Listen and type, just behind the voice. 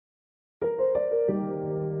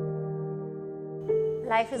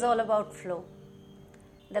Life is all about flow.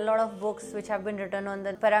 There are a lot of books which have been written on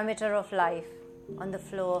the parameter of life, on the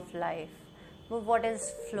flow of life. But what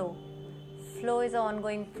is flow? Flow is an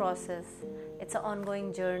ongoing process. It's an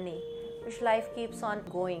ongoing journey, which life keeps on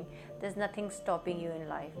going. There's nothing stopping you in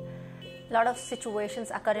life. A lot of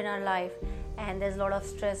situations occur in our life and there's a lot of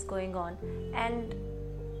stress going on. And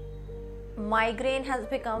migraine has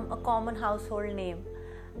become a common household name.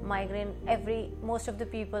 Most of the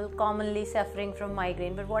people commonly suffering from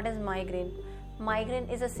migraine. But what is migraine? Migraine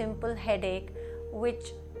is a simple headache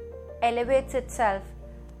which elevates itself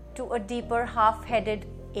to a deeper half-headed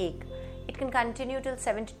ache. It can continue till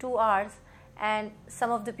 72 hours, and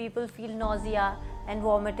some of the people feel nausea and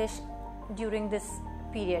vomitish during this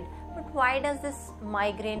period. But why does this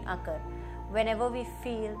migraine occur? Whenever we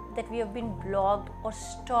feel that we have been blocked or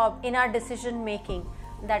stopped in our decision making,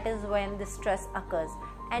 that is when the stress occurs,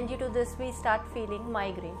 and due to this we start feeling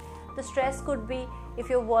migraine. The stress could be, if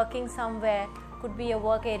you're working somewhere, could be a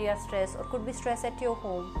work area stress, or could be stress at your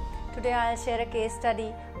home. Today I'll share a case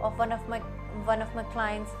study of one of my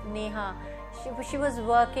clients, Neha. She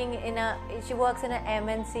works in a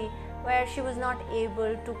MNC where she was not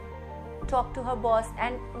able to talk to her boss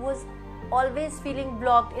and was always feeling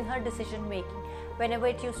blocked in her decision making. Whenever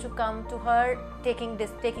it used to come to her taking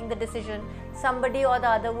the decision, somebody or the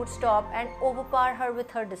other would stop and overpower her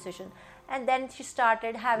with her decision. And then she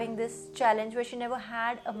started having this challenge where she never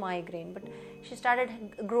had a migraine, but she started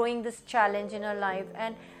growing this challenge in her life,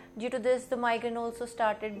 and due to this the migraine also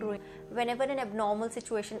started growing. Whenever an abnormal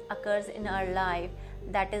situation occurs in our life,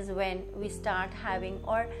 that is when we start having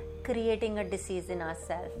or creating a disease in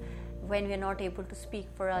ourselves. When we are not able to speak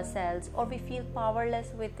for ourselves or we feel powerless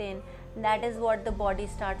within, that is what the body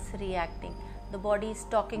starts reacting. The body is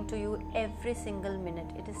talking to you every single minute.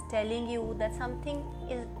 It is telling you that something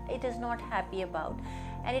it is not happy about,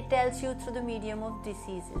 and it tells you through the medium of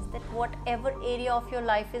diseases that whatever area of your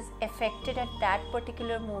life is affected at that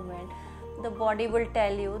particular moment, the body will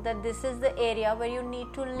tell you that this is the area where you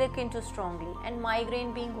need to look into strongly. And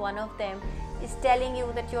migraine being one of them is telling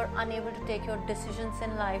you that you're unable to take your decisions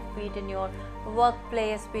in life, be it in your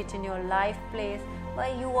workplace, be it in your life place,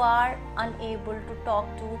 where you are unable to talk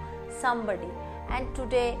to somebody. And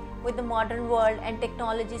today, with the modern world and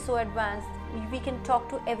technology so advanced, we can talk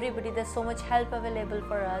to everybody. There's so much help available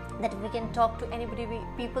for us that we can talk to anybody.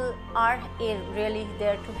 People are really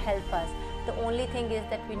there to help us. The only thing is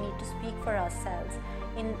that we need to speak for ourselves.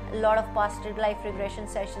 In a lot of past life regression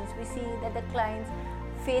sessions, we see that the clients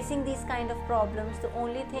facing these kind of problems, the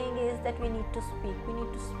only thing is that we need to speak. We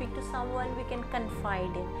need to speak to someone we can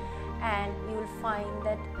confide in, and you will find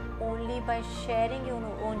that only by sharing your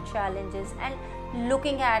own challenges and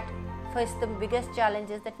looking at first the biggest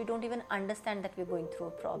challenge is that we don't even understand that we're going through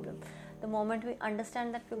a problem. The moment we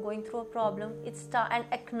understand that we're going through a problem, and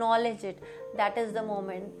acknowledge it, that is the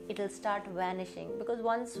moment it will start vanishing. Because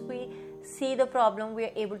once we see the problem, we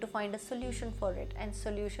are able to find a solution for it, and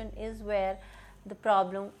solution is where the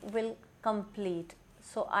problem will complete.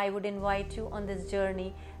 So I would invite you on this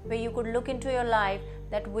journey where you could look into your life,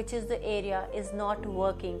 that which is the area is not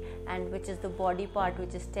working and which is the body part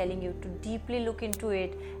which is telling you to deeply look into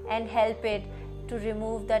it and help it to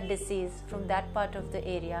remove that disease from that part of the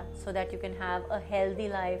area, so that you can have a healthy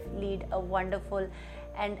life, lead a wonderful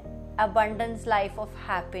and abundance life of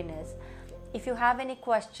happiness. If you have any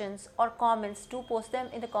questions or comments, do post them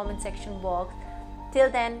in the comment section box. Till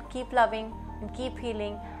then, keep loving and keep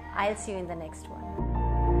healing. I'll see you in the next one.